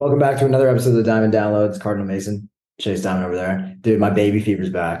Welcome back to another episode of the Diamond Downloads. Cardinal Mason, Chase Diamond over there. Dude, my baby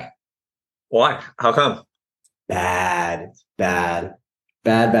fever's back. Why? How come? Bad, bad,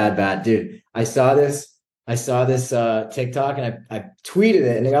 bad, bad, bad. Dude, I saw this TikTok and I tweeted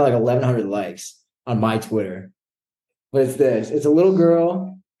it and it got like 1,100 likes on my Twitter. But it's this. It's a little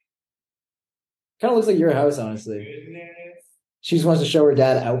girl. Kind of looks like your house, honestly. She just wants to show her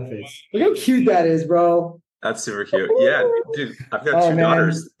dad outfits. Look how cute that is, bro. That's super cute. Yeah, dude, I've got Oh two man,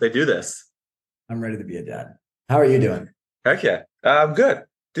 daughters. They do this. I'm ready to be a dad. How are you doing? Heck yeah. I'm good.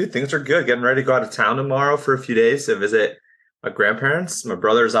 Dude, things are good. Getting ready to go out of town tomorrow for a few days to visit my grandparents. My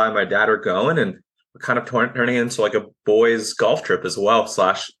brothers, I, and my dad are going, and we're kind of turning it into like a boys' golf trip as well,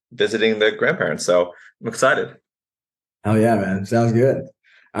 slash visiting the grandparents. So I'm excited. Oh yeah, man. Sounds good.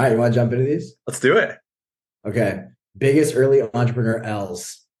 All right, you want to jump into these? Let's do it. Okay. Biggest early entrepreneur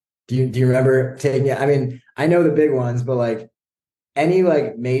L's. Do you remember taking it? I mean, I know the big ones, but like any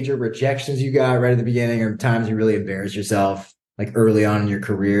like major rejections you got right at the beginning or times you really embarrassed yourself like early on in your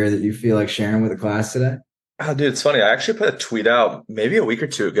career that you feel like sharing with the class today? Oh, dude, it's funny. I actually put a tweet out maybe a week or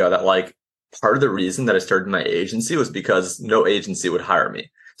two ago that like part of the reason that I started my agency was because no agency would hire me.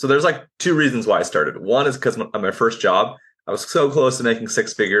 So there's like two reasons why I started. One is because my first job, I was so close to making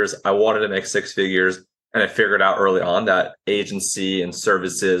six figures. I wanted to make six figures. And I figured out early on that agency and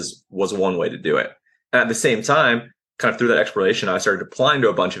services was one way to do it. And at the same time, kind of through that exploration, I started applying to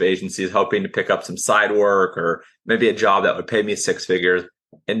a bunch of agencies, hoping to pick up some side work or maybe a job that would pay me six figures.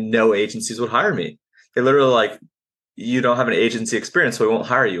 And no agencies would hire me. They literally like, you don't have an agency experience, so we won't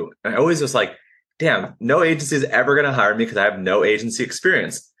hire you. And I always was like, damn, no agency is ever going to hire me because I have no agency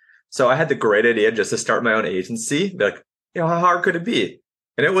experience. So I had the great idea just to start my own agency. Like, how hard could it be?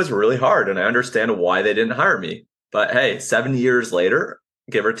 And it was really hard. And I understand why they didn't hire me. But hey, 7 years later,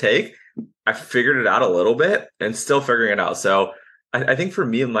 give or take, I figured it out a little bit and still figuring it out. So I think for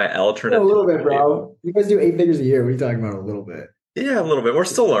me, my A alternative, little bit, bro. You guys do 8 figures a year. What are you talking about? A little bit. yeah, a little bit. We're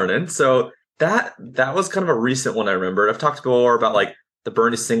still learning. So that was kind of a recent one I remembered. I've talked more about like the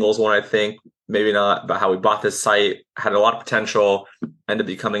Bernie Singles one, I think, maybe not, about how we bought this site, had a lot of potential, ended up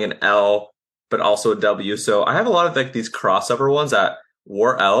becoming an L, but also a W. So I have a lot of like these crossover ones that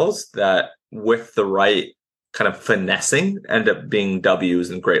were L's that with the right kind of finessing end up being W's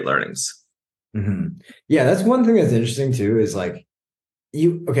and great learnings. Yeah, that's one thing that's interesting too, is like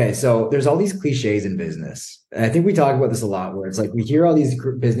okay, so there's all these cliches in business. And I think we talk about this a lot where it's like we hear all these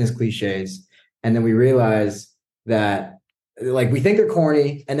business cliches and then we realize that like we think they're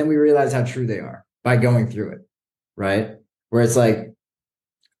corny and then we realize how true they are by going through it, right? Where it's like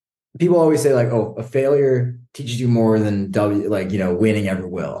people always say like, oh, a failure teaches you more than winning ever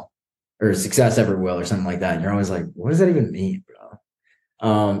will or success ever will or something like that. And you're always like, what does that even mean, bro?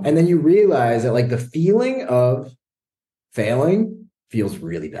 And then you realize that like the feeling of failing feels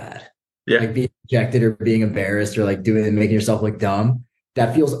really bad. Yeah. Like being rejected or being embarrassed or like making yourself look dumb.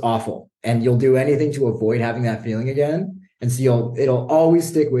 That feels awful. And you'll do anything to avoid having that feeling again. And so it'll always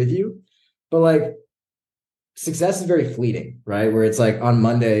stick with you. But like success is very fleeting, right? Where it's like on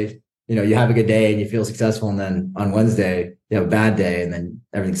Monday, you have a good day and you feel successful. And then on Wednesday, you have a bad day and then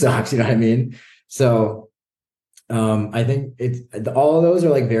everything sucks. You know what I mean? So I think all of those are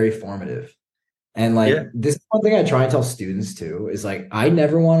like very formative. And like, This is one thing I try and tell students too, is like, I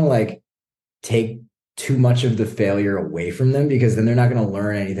never want to like take too much of the failure away from them because then they're not going to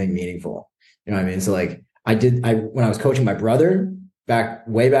learn anything meaningful. You know what I mean? So like when I was coaching my brother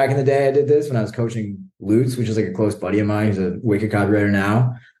way back in the day, I did this when I was coaching Lutz, which is like a close buddy of mine. He's a wicked copywriter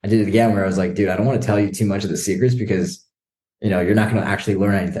now. I did it again where I was like, dude, I don't want to tell you too much of the secrets because, you're not going to actually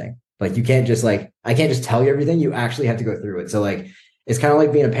learn anything. Like you can't just like, I can't just tell you everything. You actually have to go through it. So like, it's kind of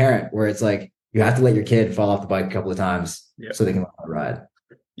like being a parent where it's like, you have to let your kid fall off the bike a couple of times so they can learn how to ride.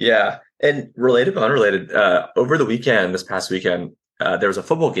 Yeah. And related but unrelated, over the weekend, this past weekend, there was a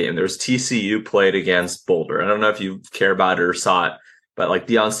football game. There was TCU played against Boulder. I don't know if you care about it or saw it, but like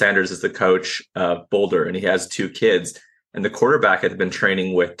Deion Sanders is the coach of Boulder and he has two kids. And the quarterback had been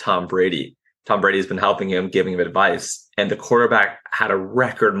training with Tom Brady. Tom Brady's been helping him, giving him advice. And the quarterback had a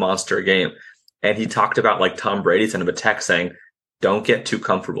record monster game. And he talked about like Tom Brady sent him a text saying, don't get too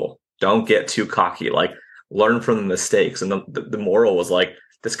comfortable. Don't get too cocky. Like learn from the mistakes. And the moral was like,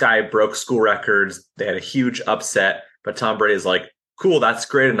 this guy broke school records. They had a huge upset, but Tom Brady's like, cool, that's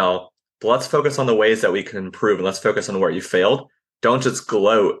great and all, but let's focus on the ways that we can improve and let's focus on where you failed. Don't just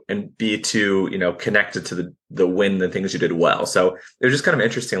gloat and be too, connected to the win, the things you did well. So it was just kind of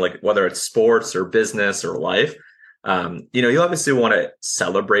interesting, like whether it's sports or business or life, you obviously want to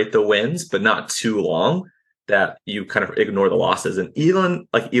celebrate the wins, but not too long that you kind of ignore the losses. And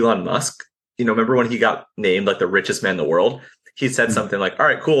Elon Musk, remember when he got named like the richest man in the world? he said something like, all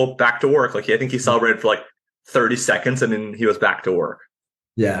right, cool, back to work. Like, I think he celebrated for like 30 seconds and then he was back to work.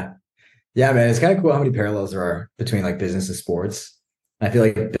 Yeah. Yeah, man. It's kind of cool how many parallels there are between like business and sports. I feel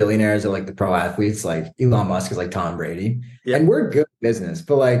like billionaires are like the pro athletes, like Elon Musk is like Tom Brady. Yeah. And we're good at business,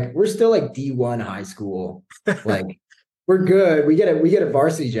 but like we're still like D1 high school. Like we're good. We get a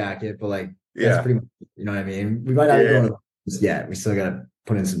varsity jacket, but like that's Yeah. pretty much, you know what I mean? We might not be going to yet. We still gotta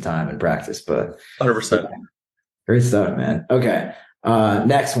put in some time and practice, but 100%. great stuff, man. Okay.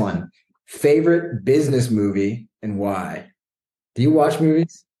 Next one. Favorite business movie and why? Do you watch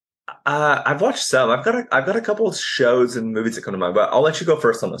movies? I've watched some. I've got a couple of shows and movies that come to mind, but I'll let you go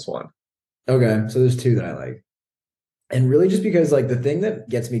first on this one. Okay. So there's two that I like. And really just because like the thing that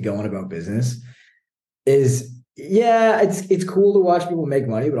gets me going about business is yeah, it's cool to watch people make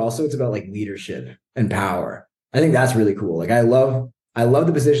money, but also it's about like leadership and power. I think that's really cool. Like I love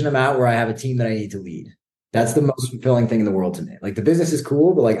the position I'm at where I have a team that I need to lead. That's the most fulfilling thing in the world to me. Like the business is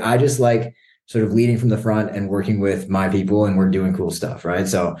cool, but like I just like sort of leading from the front and working with my people and we're doing cool stuff, right?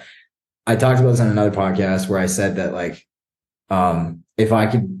 So I talked about this on another podcast where I said that like if I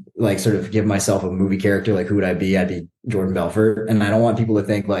could like sort of give myself a movie character, like who would I be? I'd be Jordan Belfort. And I don't want people to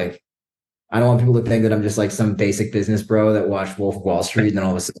think like I don't want people to think that I'm just like some basic business bro that watched Wolf of Wall Street and then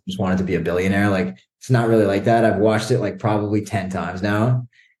all of a sudden just wanted to be a billionaire. Like it's not really like that. I've watched it like probably 10 times now.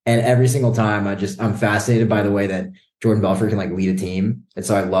 And every single time I'm fascinated by the way that Jordan Belfort can like lead a team. And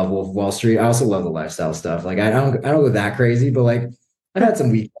so I love Wolf of Wall Street. I also love the lifestyle stuff. Like I don't go that crazy, but like I've had some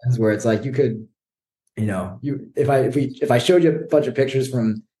weekends where it's like you could, you know, if I showed you a bunch of pictures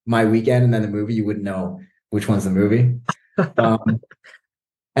from my weekend and then the movie, you wouldn't know which one's the movie.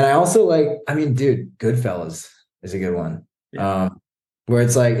 And I also like, I mean, dude, Goodfellas is a good one. Yeah. Where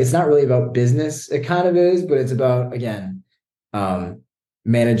it's like it's not really about business. It kind of is, but it's about again,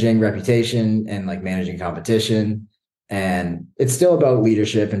 managing reputation and like managing competition. And it's still about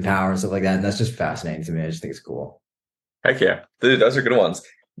leadership and power and stuff like that. And that's just fascinating to me. I just think it's cool. Heck yeah. Dude, those are good ones.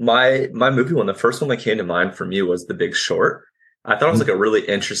 My movie one, the first one that came to mind for me was The Big Short. I thought it was like a really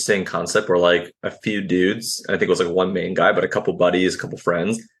interesting concept where like a few dudes, I think it was like one main guy, but a couple buddies, a couple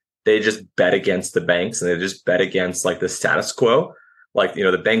friends, they just bet against the banks and they just bet against like the status quo. Like, you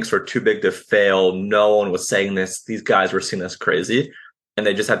know, the banks were too big to fail. No one was saying this. These guys were seeing this crazy. And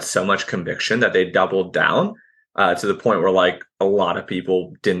they just had so much conviction that they doubled down to the point where like a lot of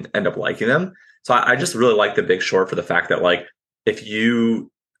people didn't end up liking them. So I just really like The Big Short for the fact that like if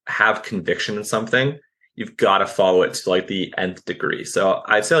you have conviction in something, you've got to follow it to like the nth degree. So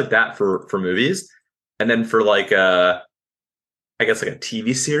I'd say like that for movies. And then for like I guess like a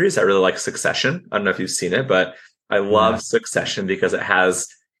TV series, I really like Succession. I don't know if you've seen it, but I love Succession because it has,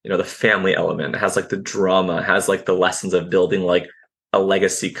 you know, the family element. It has like the drama, it has like the lessons of building like a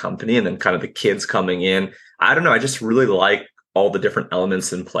legacy company and then kind of the kids coming in. I don't know. I just really like all the different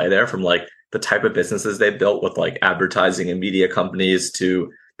elements in play there, from like the type of businesses they built with like advertising and media companies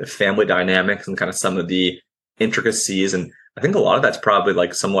to the family dynamics and kind of some of the intricacies. And I think a lot of that's probably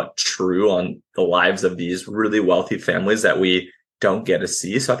like somewhat true on the lives of these really wealthy families that we don't get to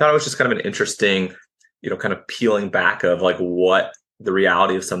see. So I thought it was just kind of an interesting, you know, kind of peeling back of like what the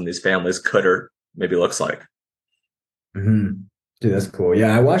reality of some of these families could or maybe looks like. Mm-hmm. Dude, that's cool.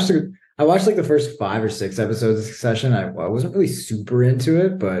 Yeah, I watched like the first 5 or 6 episodes of Succession. I wasn't really super into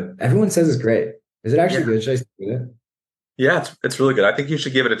it, but everyone says it's great. Is it actually good? Should I see it? Yeah, it's really good. I think you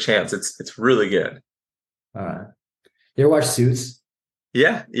should give it a chance. It's really good. You ever watch Suits?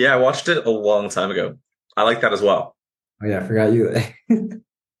 Yeah, I watched it a long time ago. I like that as well. Oh yeah, I forgot you.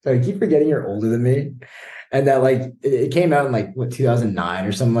 So I keep forgetting you're older than me, and that like it came out in like what 2009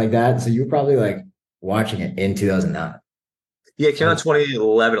 or something like that. So you were probably like watching it in 2009. Yeah, it came out in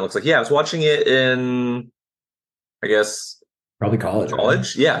 2011. It looks like. Yeah, I was watching it in, I guess, Probably college.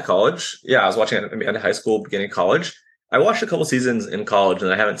 college. Right? Yeah, college. Yeah, I was watching it in high school, beginning of college. I watched a couple seasons in college,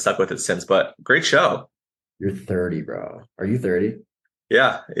 and I haven't stuck with it since. But great show. You're 30, bro. Are you 30?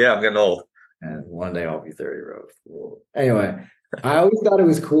 Yeah, I'm getting old. And one day I'll be 30, bro. Cool. Anyway, I always thought it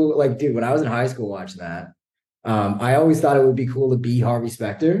was cool. Like, dude, when I was in high school watching that, I always thought it would be cool to be Harvey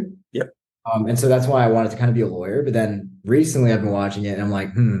Specter. Yep. And so that's why I wanted to kind of be a lawyer. But then recently I've been watching it and I'm like,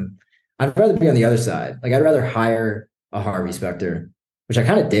 I'd rather be on the other side. Like, I'd rather hire a Harvey Specter, which I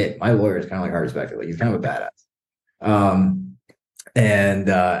kind of did. My lawyer is kind of like Harvey Specter. Like, he's kind of a badass. I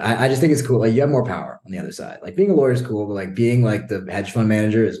just think it's cool. Like, you have more power on the other side. Like, being a lawyer is cool, but like being like the hedge fund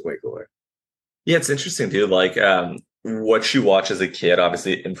manager is way cooler. Yeah, it's interesting, dude. Like, what you watch as a kid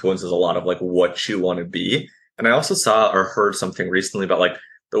obviously influences a lot of like what you want to be. And I also saw or heard something recently about like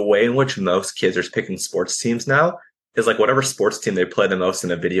the way in which most kids are picking sports teams now is like whatever sports team they play the most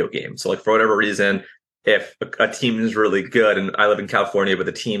in a video game. So like for whatever reason, if a team is really good, and I live in California, but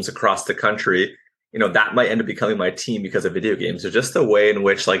the teams across the country, that might end up becoming my team because of video games. So just the way in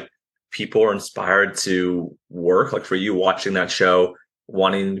which like people are inspired to work, like for you watching that show,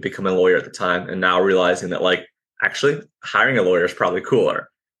 wanting to become a lawyer at the time, and now realizing that like actually hiring a lawyer is probably cooler.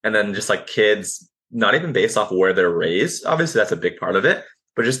 And then just like kids, not even based off where they're raised, obviously that's a big part of it,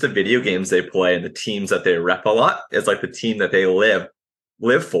 but just the video games they play and the teams that they rep a lot is like the team that they live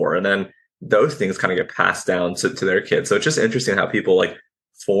for. And then those things kind of get passed down to their kids. So it's just interesting how people like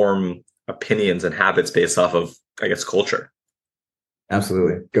form opinions and habits based off of, I guess, culture.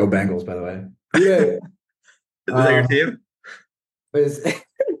 Absolutely. Go Bengals, by the way. Yeah. Is that your team?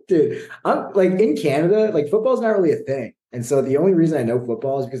 Dude, I'm like in Canada, like football's not really a thing. And so the only reason I know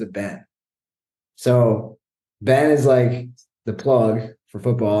football is because of Ben. So Ben is like the plug for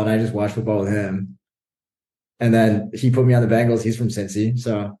football, and I just watch football with him. And then he put me on the Bengals. He's from Cincy.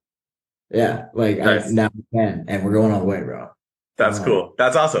 So yeah, like nice. I now can, and we're going all the way, bro. That's cool.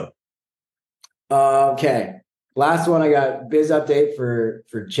 That's awesome. Okay. Last one, I got biz update for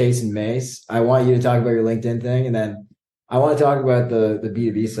Chase and Mace. I want you to talk about your LinkedIn thing, and then I want to talk about the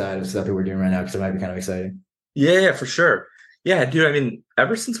B2B side of stuff that we're doing right now because it might be kind of exciting. Yeah, for sure. Yeah, dude. I mean,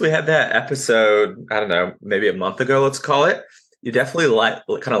 ever since we had that episode, I don't know, maybe a month ago, let's call it, you definitely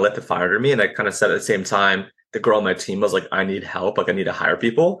kind of lit the fire to me. And I kind of said at the same time, the girl on my team was like, I need help. Like I need to hire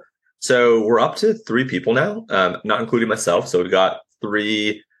people. So we're up to 3 people now, not including myself. So we've got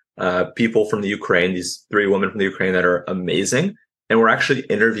 3 people from the Ukraine, these 3 women from the Ukraine that are amazing. And we're actually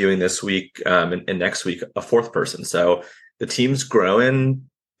interviewing this week and next week a 4th person. So the team's growing,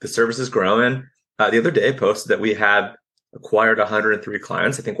 the service is growing. The other day I posted that we had acquired 103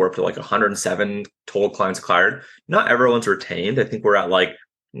 clients. I think we're up to like 107 total clients acquired. Not everyone's retained. I think we're at like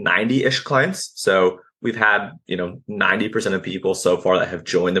 90-ish clients. So we've had, 90% of people so far that have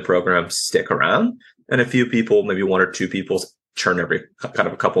joined the program stick around, and a few people, maybe 1 or 2 people churn every kind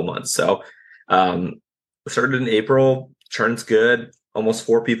of a couple months. So started in April, churn's good, almost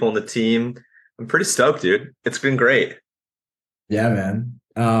 4 people on the team. I'm pretty stoked, dude. It's been great. Yeah, man.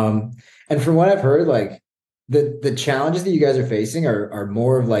 And from what I've heard, like the challenges that you guys are facing are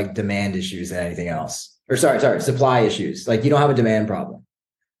more of like demand issues than anything else. Or sorry, supply issues. Like you don't have a demand problem.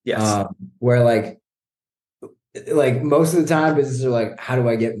 Yes. Where like most of the time businesses are like, how do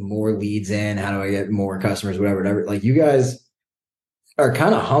I get more leads in? How do I get more customers? Whatever. Like you guys are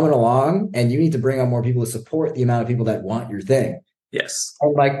kind of humming along, and you need to bring on more people to support the amount of people that want your thing. Yes.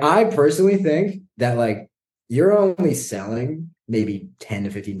 And like, I personally think that like you're only selling maybe 10 to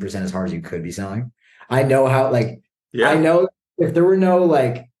 15% as hard as you could be selling. I know how, like, I know if there were no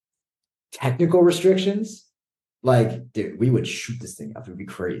like technical restrictions, like, dude, we would shoot this thing up. It would be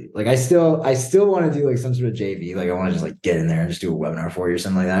crazy. Like, I still want to do like some sort of JV. Like, I want to just like get in there and just do a webinar for you or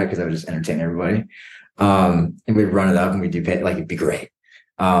something like that, because I would just entertain everybody. And we'd run it up and we'd do pay, like, it'd be great.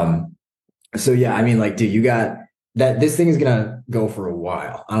 So yeah, I mean, like, dude, you got that. This thing is gonna go for a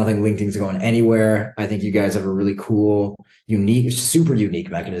while. I don't think LinkedIn's going anywhere. I think you guys have a really cool, unique, super unique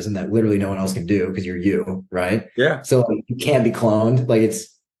mechanism that literally no one else can do because you're you, right? Yeah. So like, you can't be cloned. Like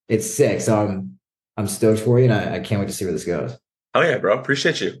it's sick. So I'm stoked for you, and I can't wait to see where this goes. Oh yeah, bro.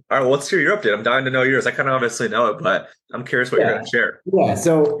 Appreciate you. All right, well, let's hear your update. I'm dying to know yours. I kind of obviously know it, but I'm curious what you're going to share. Yeah.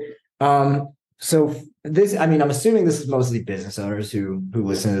 So this, I mean, I'm assuming this is mostly business owners who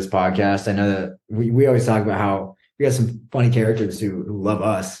listen to this podcast. I know that we always talk about how we got some funny characters who love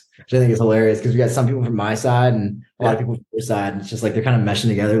us, which I think is hilarious, because we got some people from my side and a lot of people from your side. And it's just like they're kind of meshing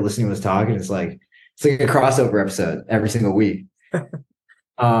together, listening to us talk, and it's like a crossover episode every single week. It's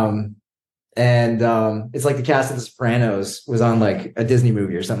like the cast of The Sopranos was on like a Disney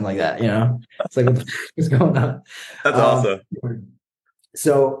movie or something like that, you know? It's like, what the fuck is going on? That's awesome.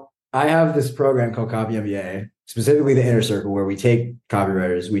 So I have this program called Copy MBA, specifically the Inner Circle, where we take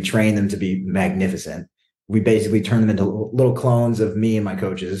copywriters, we train them to be magnificent. We basically turn them into little clones of me and my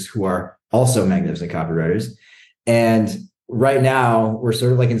coaches, who are also magnificent copywriters. And right now we're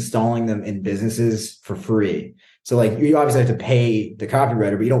sort of like installing them in businesses for free. So like, you obviously have to pay the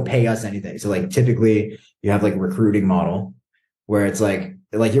copywriter, but you don't pay us anything. So like, typically you have like a recruiting model where it's like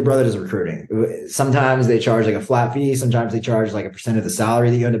your brother does recruiting. Sometimes they charge like a flat fee. Sometimes they charge like a % of the salary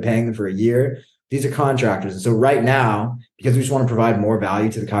that you end up paying them for a year. These are contractors. And so right now, because we just want to provide more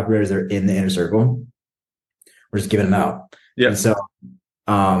value to the copywriters that are in the Inner Circle, we're just giving them out. Yeah. And so,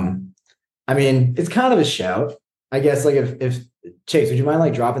 I mean, it's kind of a shout, I guess. Like if Chase, would you mind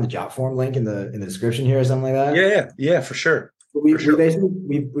like dropping the job form link in the description here or something like that? Yeah, for sure. We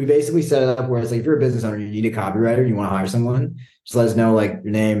basically set it up where it's like, if you're a business owner, you need a copywriter, you want to hire someone, just let us know like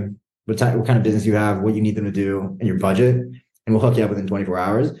your name, what kind of business you have, what you need them to do, and your budget, and we'll hook you up within 24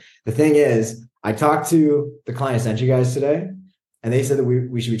 hours. The thing is, I talked to the client I sent you guys today, and they said that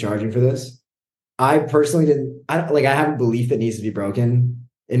we should be charging for this. I personally didn't. I don't, like. I have a belief that needs to be broken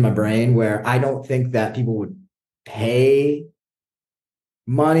in my brain where I don't think that people would pay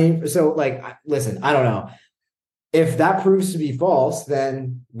money. So, like, listen, I don't know. If that proves to be false,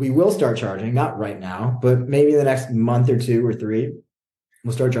 then we will start charging. Not right now, but maybe in the next month or 2 or 3,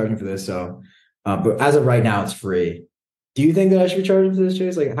 we'll start charging for this. So, but as of right now, it's free. Do you think that I should be charging for this,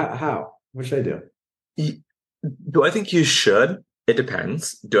 Chase? Like, how? What should I do? Do I think you should? It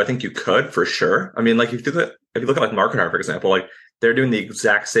depends. Do I think you could? For sure. I mean, like if you look at like Marketer, for example, like they're doing the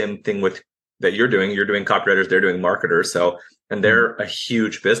exact same thing with that you're doing. You're doing copywriters, they're doing marketers. So, and they're a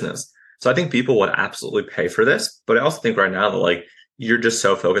huge business. So I think people would absolutely pay for this. But I also think right now that like you're just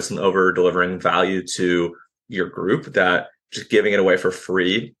so focused on over delivering value to your group that just giving it away for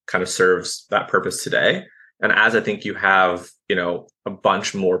free kind of serves that purpose today. And as I think you have, a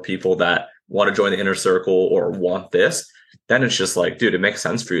bunch more people that want to join the inner circle or want this, then it's just like, dude, it makes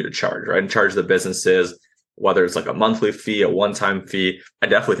sense for you to charge, right? And charge the businesses, whether it's like a monthly fee, a one-time fee. I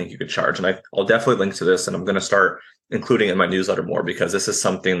definitely think you could charge. And I'll definitely link to this, and I'm going to start including it in my newsletter more, because this is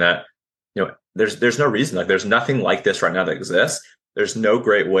something that, there's no reason, like there's nothing like this right now that exists. There's no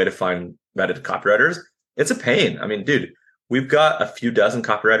great way to find vetted copywriters. It's a pain. I mean, dude, we've got a few dozen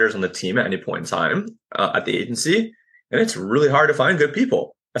copywriters on the team at any point in time at the agency, and it's really hard to find good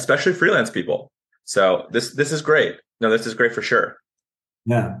people, especially freelance people. So this is great. No, this is great for sure.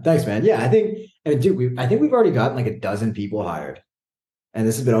 Yeah, thanks, man. Yeah, I think we've already gotten like a dozen people hired, and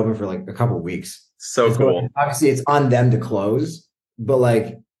this has been open for like a couple of weeks. So cool. Obviously, it's on them to close, but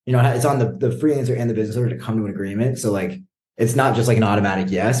like, it's on the freelancer and the business owner to come to an agreement. So like, it's not just like an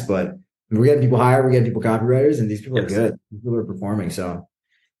automatic yes, but we're getting people hired, we're getting people copywriters, and these people are good. These people are performing. So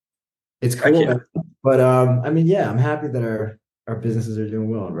it's cool. But I mean, yeah, I'm happy that our businesses are doing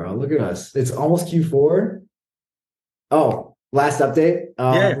well, bro. Look at us. It's almost Q4. Oh, last update.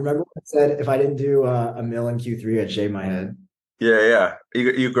 Remember what I said, if I didn't do a mil in Q3, I'd shave my head. Yeah.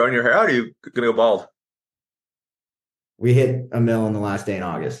 You growing your hair out, or are you gonna go bald? We hit a mil on the last day in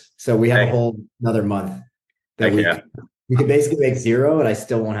August. So we have a whole another month that we could basically make zero, and I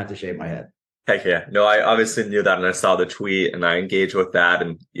still won't have to shave my head. Heck yeah. No, I obviously knew that, and I saw the tweet, and I engaged with that,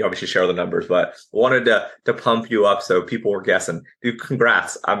 and you obviously share the numbers, but wanted to pump you up so people were guessing. Dude,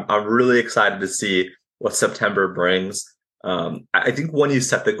 congrats. I'm really excited to see what September brings. I think when you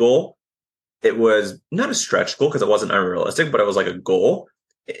set the goal, it was not a stretch goal because it wasn't unrealistic, but it was like a goal.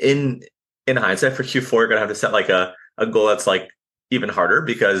 In hindsight, for Q4, you're gonna have to set like a goal that's like even harder,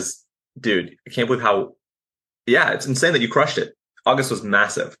 because, dude, I can't believe how, it's insane that you crushed it. August was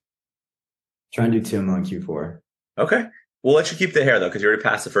massive. Try and do 2 mil in Q4. Okay. We'll let you keep the hair though, because you already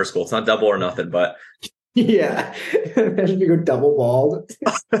passed the first goal. It's not double or nothing, but yeah. Imagine you go double bald.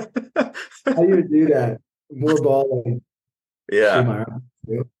 How do you do that? More bald. Yeah.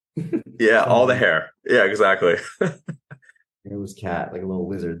 Yeah, all the hair. Yeah, exactly. It was cat, like a little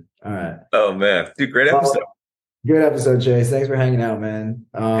lizard. All right. Oh man. Dude, great episode. Good episode, Chase. Thanks for hanging out, man.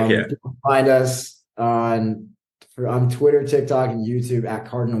 You can find us on Twitter, TikTok, and YouTube at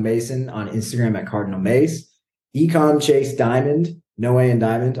Cardinal Mason, on Instagram at Cardinal Mace, Ecom Chase Diamond, no A in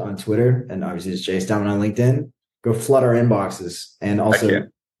Diamond on Twitter, and obviously it's Chase Diamond on LinkedIn. Go flood our inboxes, and also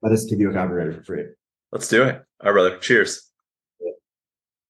let us give you a copywriter for free. Let's do it. All right, brother. Cheers.